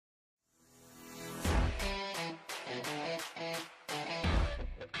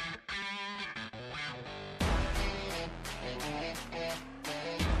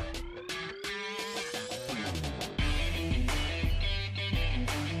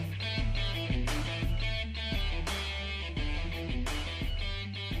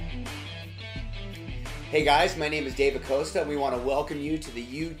Hey guys, my name is Dave Acosta and we want to welcome you to the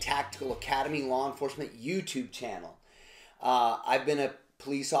YouTactical Academy Law Enforcement YouTube channel. I've been a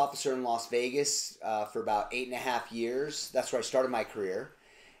police officer in Las Vegas for about 8.5 years. That's where I started my career.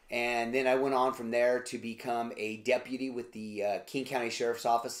 And then I went on from there to become a deputy with the King County Sheriff's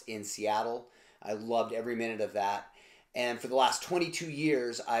Office in Seattle. I loved every minute of that. And for the last 22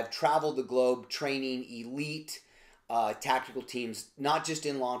 years, I've traveled the globe training elite tactical teams, not just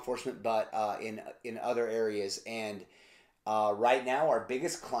in law enforcement, but in other areas. And right now, our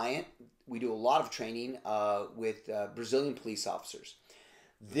biggest client, we do a lot of training with Brazilian police officers.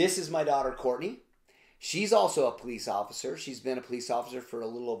 This is my daughter, Courtney. She's also a police officer. She's been a police officer for a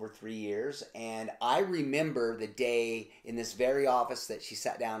little over 3 years. And I remember the day in this very office that she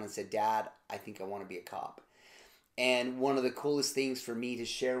sat down and said, "Dad, I think I want to be a cop." And one of the coolest things for me to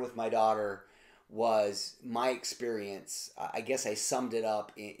share with my daughter was my experience. I guess I summed it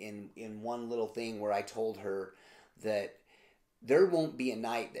up in one little thing where I told her that there won't be a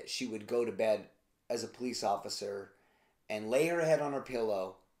night that she would go to bed as a police officer and lay her head on her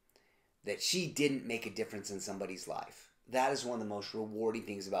pillow that she didn't make a difference in somebody's life. That is one of the most rewarding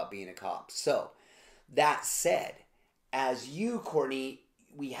things about being a cop. So, that said, as you, Courtney,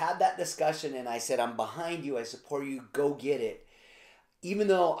 we had that discussion and I said, I'm behind you, I support you, go get it. Even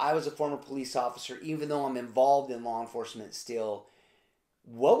though I was a former police officer, even though I'm involved in law enforcement still,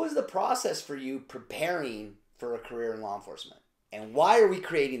 what was the process for you preparing for a career in law enforcement? And why are we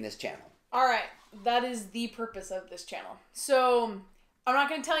creating this channel? All right, that is the purpose of this channel. So, I'm not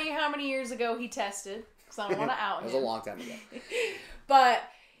going to tell you how many years ago he tested, because I don't want to out him. It was a long time ago. But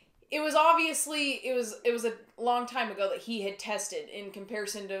it was obviously, it was a long time ago that he had tested in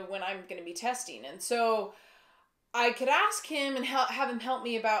comparison to when I'm going to be testing. And so I could ask him and have him help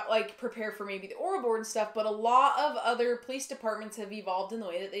me about, like, prepare for maybe the oral board and stuff, but a lot of other police departments have evolved in the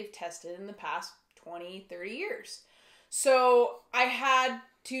way that they've tested in the past 20, 30 years. So I had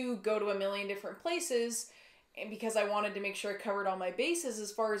to go to a million different places, and because I wanted to make sure I covered all my bases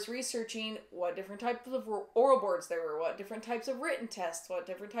as far as researching what different types of oral boards there were, what different types of written tests, what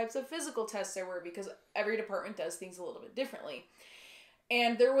different types of physical tests there were, because every department does things a little bit differently.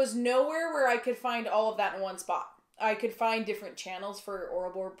 And there was nowhere where I could find all of that in one spot. I could find different channels for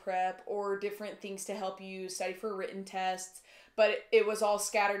oral board prep or different things to help you study for written tests, but it was all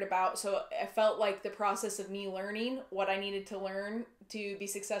scattered about. So I felt like the process of me learning what I needed to learn to be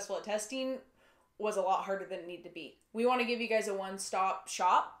successful at testing was a lot harder than it needed to be. We want to give you guys a one-stop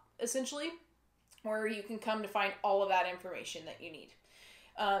shop, essentially, where you can come to find all of that information that you need.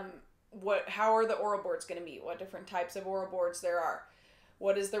 How are the oral boards going to be? What different types of oral boards there are?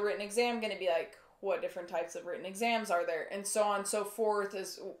 What is the written exam going to be like? What different types of written exams are there? And so on and so forth,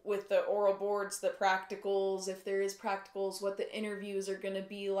 as with the oral boards, the practicals, if there is practicals, what the interviews are going to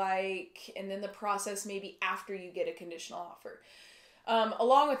be like, and then the process maybe after you get a conditional offer.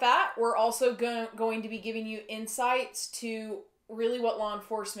 Along with that, we're also going to be giving you insights to really what law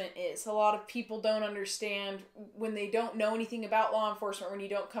enforcement is. A lot of people don't understand when they don't know anything about law enforcement, when you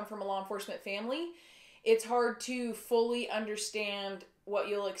don't come from a law enforcement family, it's hard to fully understand what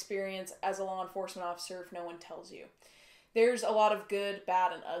you'll experience as a law enforcement officer if no one tells you. There's a lot of good,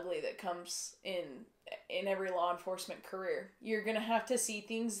 bad, and ugly that comes in every law enforcement career. You're going to have to see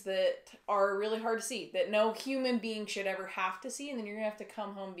things that are really hard to see, that no human being should ever have to see, and then you're going to have to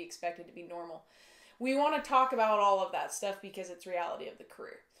come home and be expected to be normal. We want to talk about all of that stuff because it's reality of the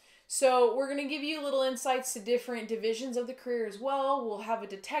career. So we're going to give you little insights to different divisions of the career as well. We'll have a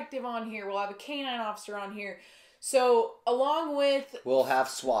detective on here. We'll have a canine officer on here. So along with... We'll have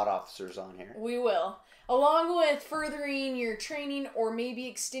SWAT officers on here. We will. Along with furthering your training or maybe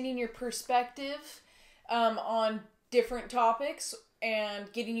extending your perspective on different topics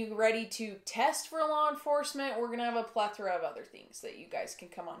and getting you ready to test for law enforcement, we're going to have a plethora of other things that you guys can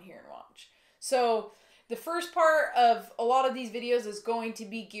come on here and watch. So the first part of a lot of these videos is going to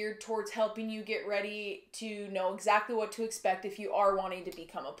be geared towards helping you get ready to know exactly what to expect if you are wanting to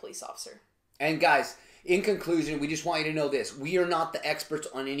become a police officer. And guys, in conclusion, we just want you to know this. We are not the experts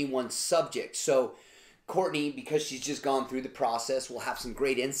on any one subject. So Courtney, because she's just gone through the process, will have some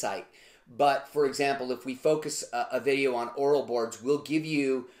great insight. But, for example, if we focus a video on oral boards, we'll give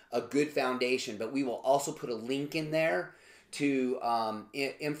you a good foundation, but we will also put a link in there to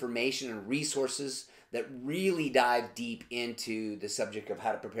information and resources that really dive deep into the subject of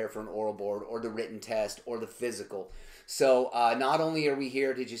how to prepare for an oral board or the written test or the physical. So not only are we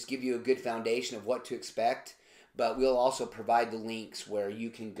here to just give you a good foundation of what to expect, but we'll also provide the links where you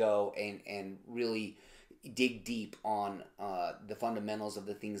can go and really dig deep on the fundamentals of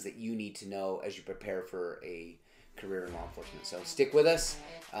the things that you need to know as you prepare for a career in law enforcement. So stick with us.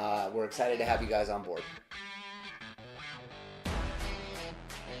 We're excited to have you guys on board.